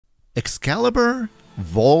Excalibur,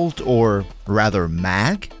 Vault, or rather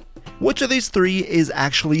Mag? Which of these three is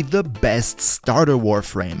actually the best starter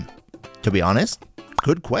Warframe? To be honest,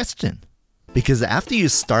 good question. Because after you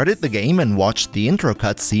started the game and watched the intro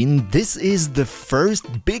cutscene, this is the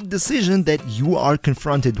first big decision that you are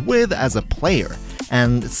confronted with as a player.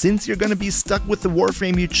 And since you're gonna be stuck with the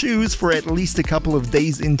Warframe you choose for at least a couple of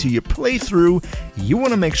days into your playthrough, you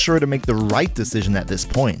wanna make sure to make the right decision at this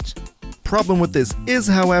point. Problem with this is,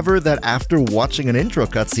 however, that after watching an intro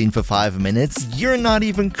cutscene for 5 minutes, you're not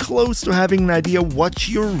even close to having an idea what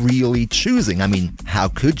you're really choosing. I mean, how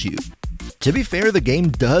could you? To be fair, the game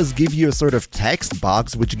does give you a sort of text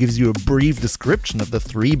box which gives you a brief description of the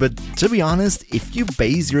three, but to be honest, if you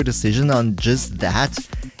base your decision on just that,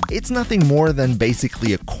 it's nothing more than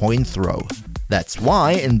basically a coin throw. That's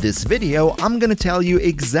why in this video I'm gonna tell you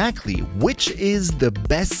exactly which is the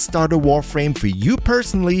best starter Warframe for you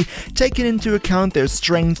personally, taking into account their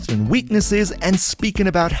strengths and weaknesses, and speaking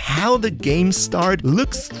about how the game start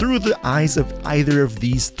looks through the eyes of either of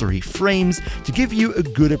these three frames to give you a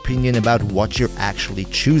good opinion about what you're actually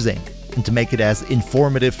choosing. And to make it as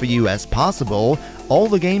informative for you as possible, all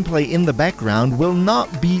the gameplay in the background will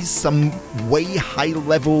not be some way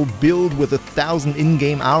high-level build with 1,000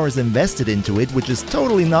 in-game hours invested into it, which is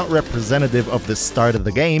totally not representative of the start of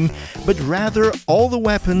the game, but rather all the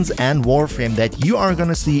weapons and Warframe that you are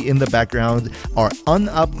gonna see in the background are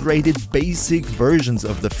unupgraded basic versions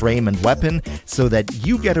of the frame and weapon, so that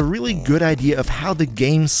you get a really good idea of how the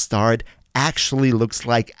game start actually looks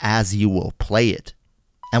like as you will play it.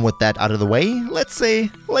 And with that out of the way, let's say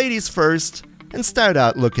ladies first, and start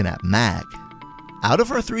out looking at Mag. Out of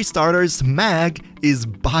our three starters, Mag is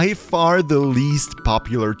by far the least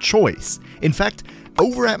popular choice. In fact,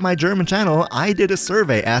 over at my German channel, I did a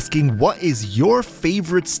survey asking what is your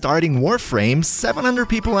favorite starting Warframe. 700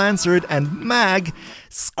 people answered, and Mag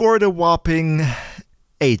scored a whopping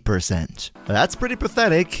 8%. That's pretty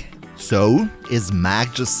pathetic. So, is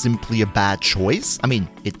Mag just simply a bad choice? I mean,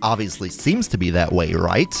 it obviously seems to be that way,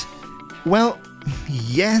 right? Well,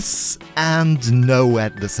 yes and no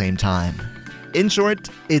at the same time. In short,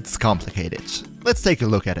 it's complicated. Let's take a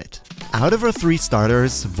look at it. Out of our three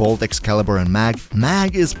starters, Vault, Excalibur, and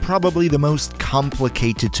Mag is probably the most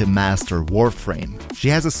complicated to master Warframe. She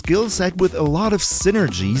has a skill set with a lot of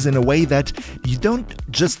synergies in a way that you don't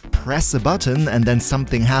just press a button and then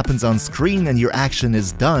something happens on screen and your action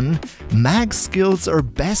is done. Mag's skills are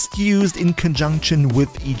best used in conjunction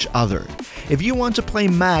with each other. If you want to play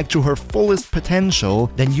Mag to her fullest potential,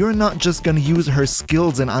 then you're not just gonna use her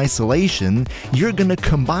skills in isolation, you're gonna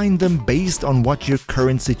combine them based on what your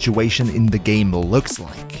current situation in the game looks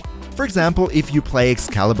like. For example, if you play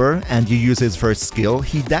Excalibur and you use his first skill,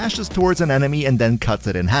 he dashes towards an enemy and then cuts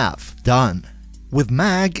it in half. Done. With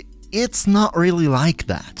Mag, it's not really like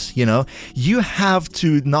that, you know? You have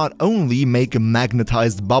to not only make a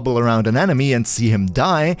magnetized bubble around an enemy and see him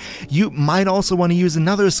die, you might also want to use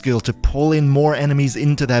another skill to pull in more enemies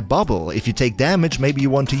into that bubble. If you take damage, maybe you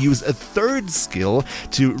want to use a third skill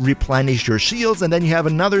to replenish your shields, and then you have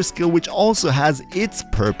another skill which also has its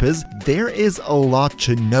purpose. There is a lot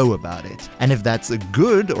to know about it. And if that's a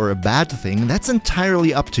good or a bad thing, that's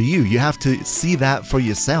entirely up to you. You have to see that for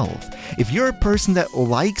yourself. If you're a person that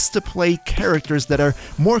likes to play characters that are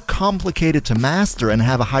more complicated to master and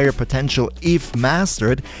have a higher potential if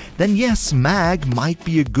mastered, then yes, Mag might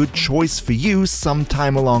be a good choice for you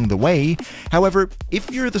sometime along the way. However,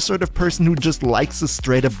 if you're the sort of person who just likes a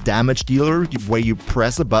straight up damage dealer where you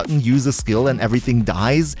press a button, use a skill and everything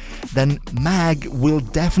dies, then Mag will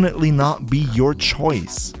definitely not be your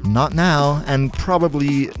choice. Not now, and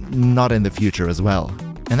probably not in the future as well.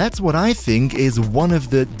 And that's what I think is one of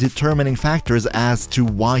the determining factors as to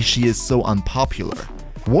why she is so unpopular.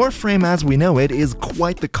 Warframe as we know it is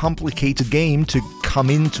quite the complicated game to come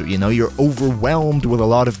into, you know, you're overwhelmed with a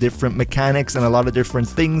lot of different mechanics and a lot of different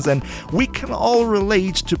things, and we can all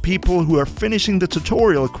relate to people who are finishing the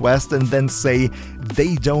tutorial quest and then say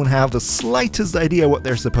they don't have the slightest idea what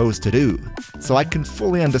they're supposed to do. So I can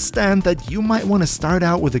fully understand that you might want to start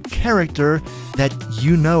out with a character that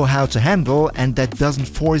you know how to handle and that doesn't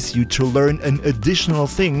force you to learn an additional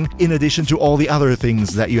thing in addition to all the other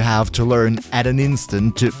things that you have to learn at an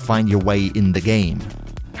instant to find your way in the game.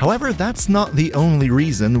 However, that's not the only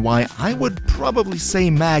reason why I would probably say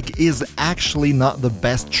Mag is actually not the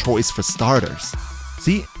best choice for starters.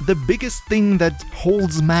 See, the biggest thing that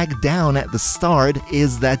holds Mag down at the start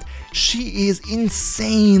is that she is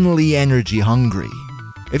insanely energy hungry.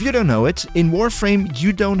 If you don't know it, in Warframe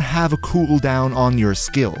you don't have a cooldown on your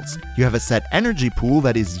skills. You have a set energy pool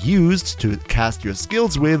that is used to cast your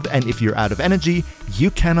skills with, and if you're out of energy, you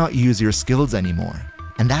cannot use your skills anymore.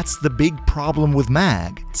 And that's the big problem with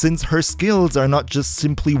Mag, since her skills are not just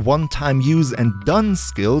simply one-time use and done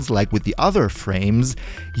skills like with the other frames.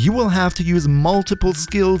 You will have to use multiple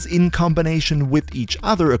skills in combination with each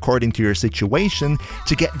other according to your situation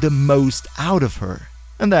to get the most out of her.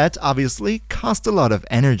 And that, obviously, costs a lot of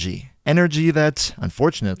energy. Energy that,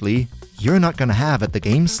 unfortunately, you're not gonna have at the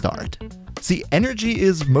game start. See, energy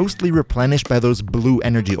is mostly replenished by those blue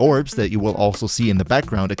energy orbs that you will also see in the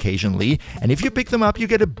background occasionally, and if you pick them up you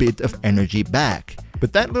get a bit of energy back.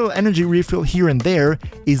 But that little energy refill here and there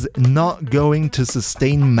is not going to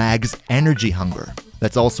sustain Mag's energy hunger.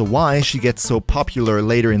 That's also why she gets so popular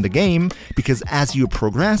later in the game, because as you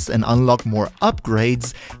progress and unlock more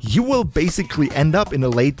upgrades, you will basically end up in a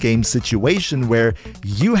late game situation where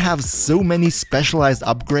you have so many specialized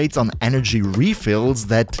upgrades on energy refills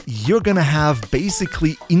that you're gonna have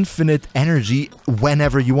basically infinite energy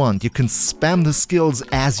whenever you want. You can spam the skills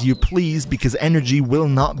as you please because energy will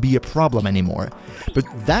not be a problem anymore. But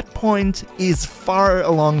that point is far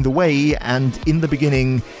along the way, and in the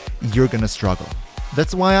beginning, you're gonna struggle.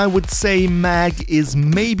 That's why I would say Mag is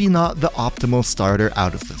maybe not the optimal starter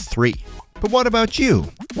out of the three. But what about you?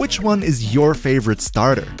 Which one is your favorite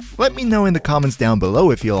starter? Let me know in the comments down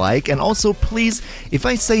below if you like, and also please, if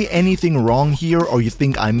I say anything wrong here or you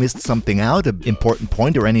think I missed something out, an important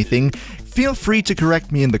point or anything, feel free to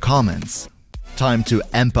correct me in the comments. Time to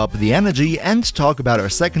amp up the energy and talk about our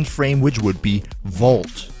second frame, which would be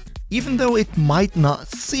Vault. Even though it might not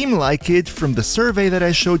seem like it from the survey that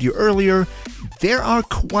I showed you earlier, there are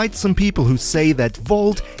quite some people who say that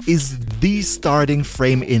Vault is the starting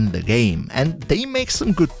frame in the game, and they make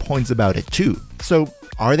some good points about it too. So,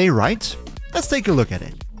 are they right? Let's take a look at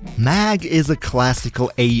it. Mag is a classical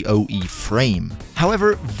AoE frame.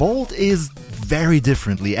 However, Vault is very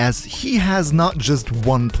differently, as he has not just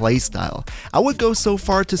one playstyle. I would go so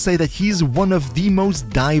far to say that he's one of the most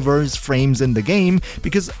diverse frames in the game,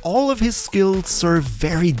 because all of his skills serve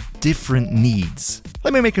very different needs.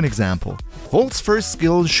 Let me make an example. Vault's first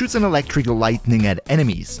skill shoots an electric lightning at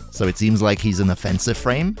enemies, so it seems like he's an offensive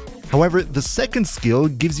frame. However, the second skill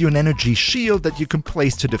gives you an energy shield that you can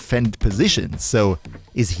place to defend positions, so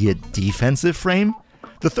is he a defensive frame?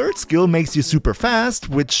 The third skill makes you super fast,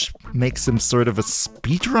 which makes him sort of a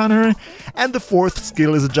speedrunner, and the fourth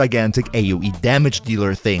skill is a gigantic AoE damage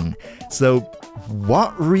dealer thing. So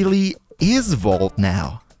what really is Vault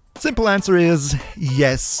now? Simple answer is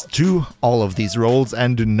yes to all of these roles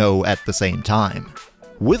and no at the same time.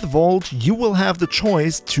 With Vault, you will have the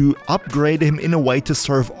choice to upgrade him in a way to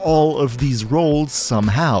serve all of these roles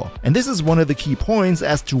somehow. And this is one of the key points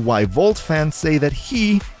as to why Vault fans say that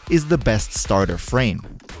he is the best starter frame.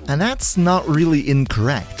 And that's not really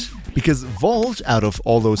incorrect, because Vault, out of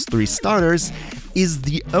all those three starters, is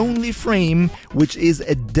the only frame which is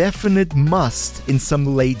a definite must in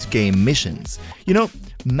some late game missions. You know,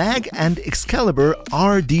 Mag and Excalibur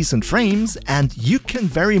are decent frames, and you can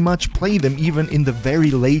very much play them even in the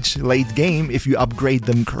very late game if you upgrade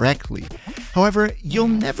them correctly. However, you'll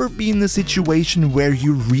never be in a situation where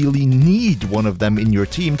you really need one of them in your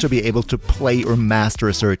team to be able to play or master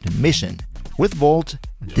a certain mission. With Vault,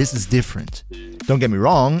 this is different. Don't get me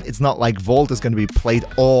wrong, it's not like Vault is going to be played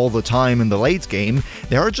all the time in the late game.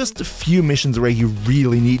 There are just a few missions where you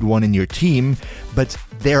really need one in your team, but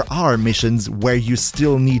there are missions where you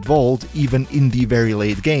still need Vault even in the very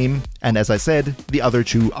late game, and as I said, the other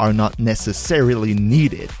two are not necessarily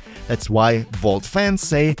needed. That's why Vault fans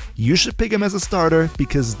say you should pick him as a starter,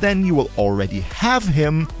 because then you will already have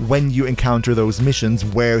him when you encounter those missions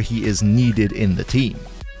where he is needed in the team.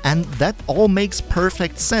 And that all makes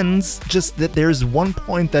perfect sense, just that there's one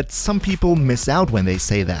point that some people miss out when they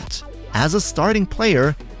say that. As a starting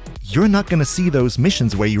player, you're not gonna see those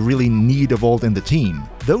missions where you really need a Vault in the team.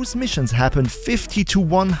 Those missions happen 50 to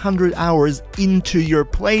 100 hours into your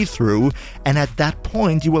playthrough, and at that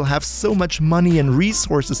point you will have so much money and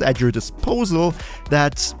resources at your disposal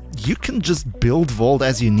that you can just build Vault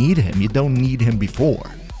as you need him. You don't need him before.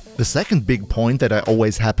 The second big point that I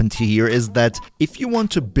always happen to hear is that if you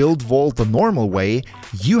want to build Vault the normal way,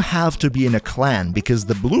 you have to be in a clan, because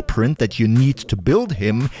the blueprint that you need to build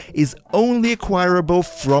him is only acquirable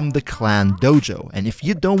from the clan dojo. And if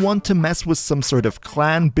you don't want to mess with some sort of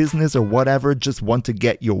clan business or whatever, just want to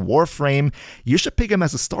get your Warframe, you should pick him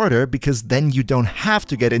as a starter, because then you don't have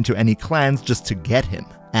to get into any clans just to get him.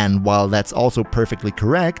 And while that's also perfectly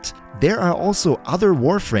correct, there are also other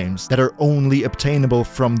Warframes that are only obtainable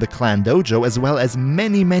from the clan dojo, as well as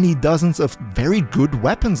many dozens of very good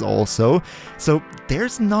weapons also, so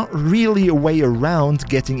there's not really a way around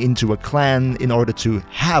getting into a clan in order to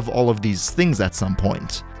have all of these things at some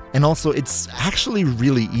point. And also, it's actually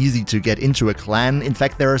really easy to get into a clan. In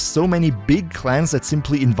fact, there are so many big clans that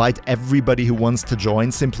simply invite everybody who wants to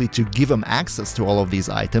join simply to give them access to all of these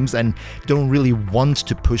items and don't really want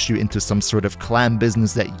to push you into some sort of clan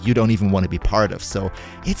business that you don't even want to be part of. So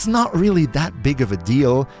it's not really that big of a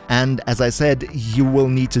deal, and as I said, you will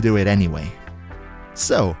need to do it anyway.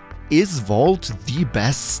 So, is Vault the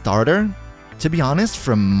best starter? To be honest,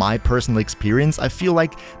 from my personal experience, I feel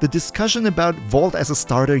like the discussion about Vault as a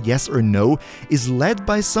starter, yes or no, is led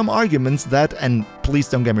by some arguments that, and please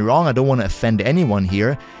don't get me wrong, I don't want to offend anyone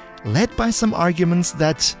here, led by some arguments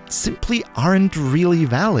that simply aren't really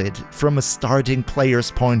valid from a starting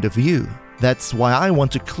player's point of view. That's why I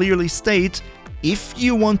want to clearly state, if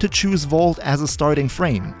you want to choose Vault as a starting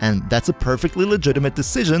frame, and that's a perfectly legitimate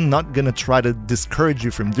decision, not gonna try to discourage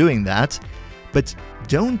you from doing that, but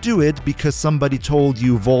don't do it because somebody told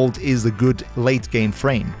you Vault is a good late game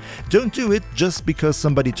frame. Don't do it just because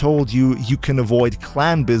somebody told you you can avoid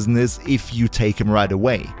clan business if you take him right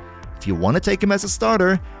away. If you want to take him as a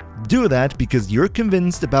starter, do that because you're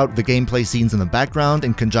convinced about the gameplay scenes in the background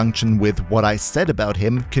in conjunction with what I said about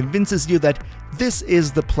him convinces you that this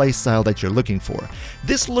is the playstyle that you're looking for.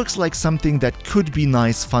 This looks like something that could be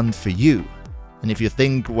nice fun for you. And if you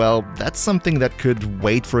think, well, that's something that could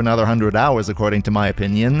wait for another 100 hours according to my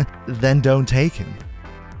opinion, then don't take him.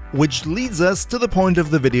 Which leads us to the point of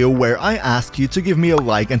the video where I ask you to give me a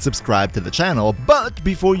like and subscribe to the channel, but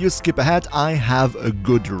before you skip ahead, I have a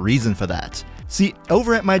good reason for that. See,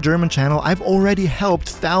 over at my German channel, I've already helped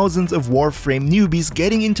thousands of Warframe newbies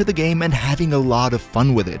getting into the game and having a lot of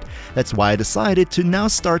fun with it. That's why I decided to now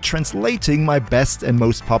start translating my best and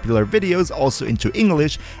most popular videos also into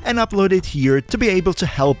English and upload it here to be able to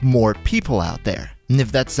help more people out there. And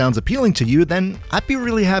if that sounds appealing to you, then I'd be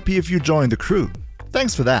really happy if you joined the crew.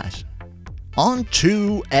 Thanks for that. On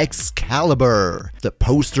to Excalibur, the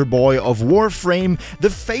poster boy of Warframe, the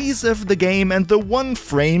face of the game and the one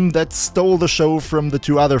frame that stole the show from the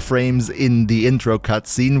two other frames in the intro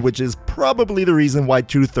cutscene, which is probably the reason why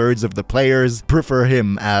 2/3 of the players prefer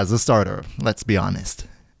him as a starter, let's be honest.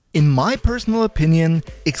 In my personal opinion,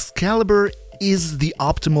 Excalibur is the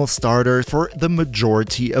optimal starter for the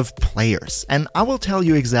majority of players, and I will tell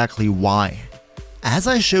you exactly why. As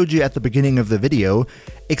I showed you at the beginning of the video,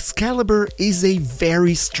 Excalibur is a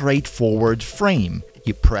very straightforward frame.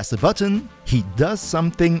 You press a button, he does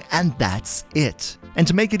something, and that's it. And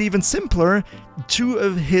to make it even simpler, 2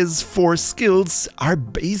 of his 4 skills are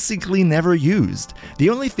basically never used. The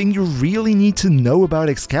only thing you really need to know about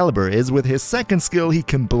Excalibur is with his 2nd skill he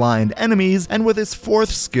can blind enemies, and with his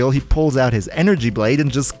 4th skill he pulls out his energy blade and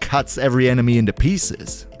just cuts every enemy into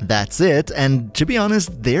pieces. That's it, and to be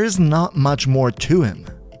honest, there's not much more to him.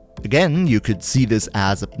 Again, you could see this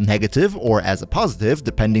as a negative or as a positive,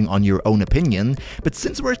 depending on your own opinion, but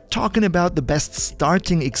since we're talking about the best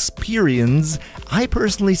starting experience, I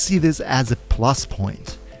personally see this as a plus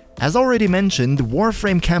point. As already mentioned,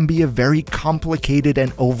 Warframe can be a very complicated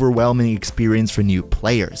and overwhelming experience for new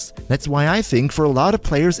players. That's why I think for a lot of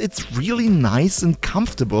players it's really nice and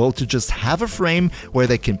comfortable to just have a frame where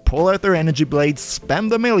they can pull out their energy blades,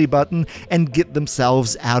 spam the melee button, and get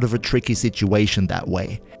themselves out of a tricky situation that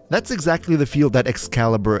way. That's exactly the field that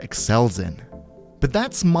Excalibur excels in. But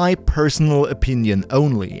that's my personal opinion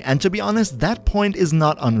only, and to be honest, that point is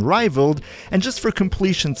not unrivaled, and just for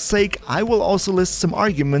completion's sake, I will also list some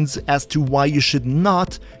arguments as to why you should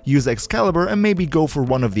not use Excalibur and maybe go for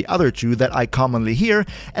one of the other 2 that I commonly hear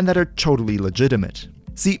and that are totally legitimate.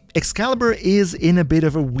 See, Excalibur is in a bit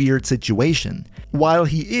of a weird situation. While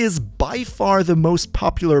he is by far the most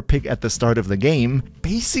popular pick at the start of the game,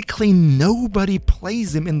 basically nobody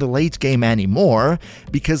plays him in the late game anymore,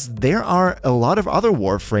 because there are a lot of other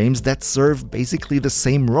Warframes that serve basically the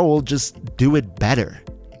same role, just do it better.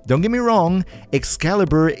 Don't get me wrong,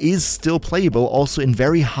 Excalibur is still playable also in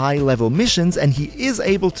very high level missions, and he is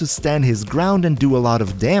able to stand his ground and do a lot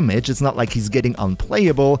of damage. It's not like he's getting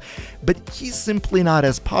unplayable, but he's simply not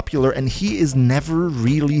as popular and he is never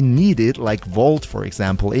really needed like Vault, for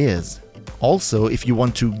example, is. Also, if you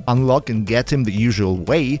want to unlock and get him the usual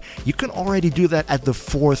way, you can already do that at the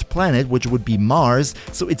 4th planet, which would be Mars,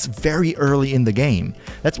 so it's very early in the game.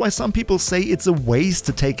 That's why some people say it's a waste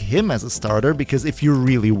to take him as a starter, because if you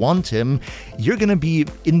really want him, you're gonna be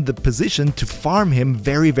in the position to farm him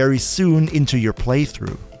very soon into your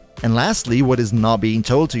playthrough. And lastly, what is not being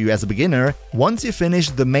told to you as a beginner, once you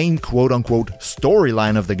finish the main quote-unquote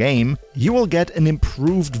storyline of the game, you will get an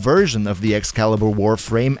improved version of the Excalibur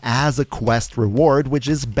Warframe as a quest reward, which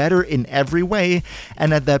is better in every way,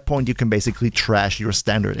 and at that point you can basically trash your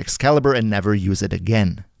standard Excalibur and never use it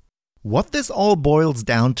again. What this all boils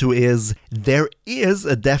down to is, there is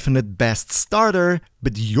a definite best starter,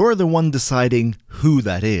 but you're the one deciding who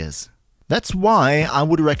that is. That's why I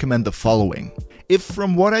would recommend the following. If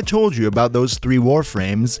from what I told you about those 3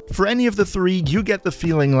 Warframes, for any of the 3 you get the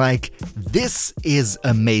feeling like, this is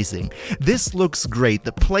amazing, this looks great,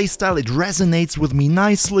 the playstyle, it resonates with me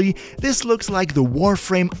nicely, this looks like the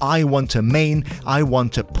Warframe I want to main, I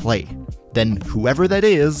want to play, then whoever that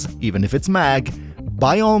is, even if it's mag,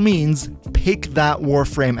 by all means, pick that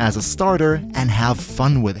Warframe as a starter and have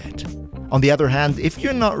fun with it. On the other hand, if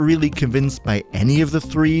you're not really convinced by any of the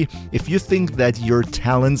 3, if you think that your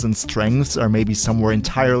talents and strengths are maybe somewhere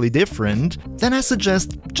entirely different, then I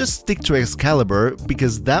suggest just stick to Excalibur,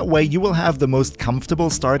 because that way you will have the most comfortable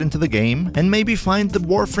start into the game, and maybe find the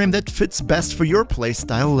Warframe that fits best for your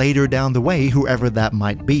playstyle later down the way, whoever that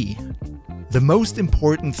might be. The most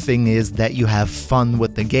important thing is that you have fun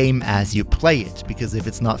with the game as you play it, because if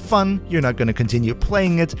it's not fun, you're not going to continue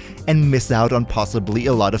playing it and miss out on possibly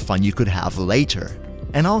a lot of fun you could have later.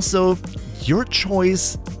 And also, your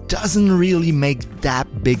choice doesn't really make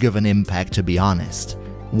that big of an impact, to be honest.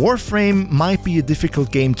 Warframe might be a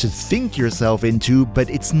difficult game to think yourself into, but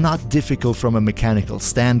it's not difficult from a mechanical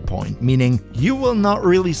standpoint, meaning you will not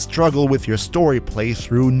really struggle with your story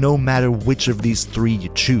playthrough no matter which of these 3 you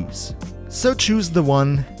choose. So choose the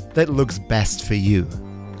one that looks best for you.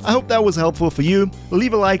 I hope that was helpful for you.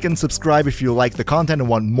 Leave a like and subscribe if you like the content and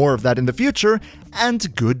want more of that in the future,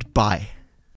 and goodbye.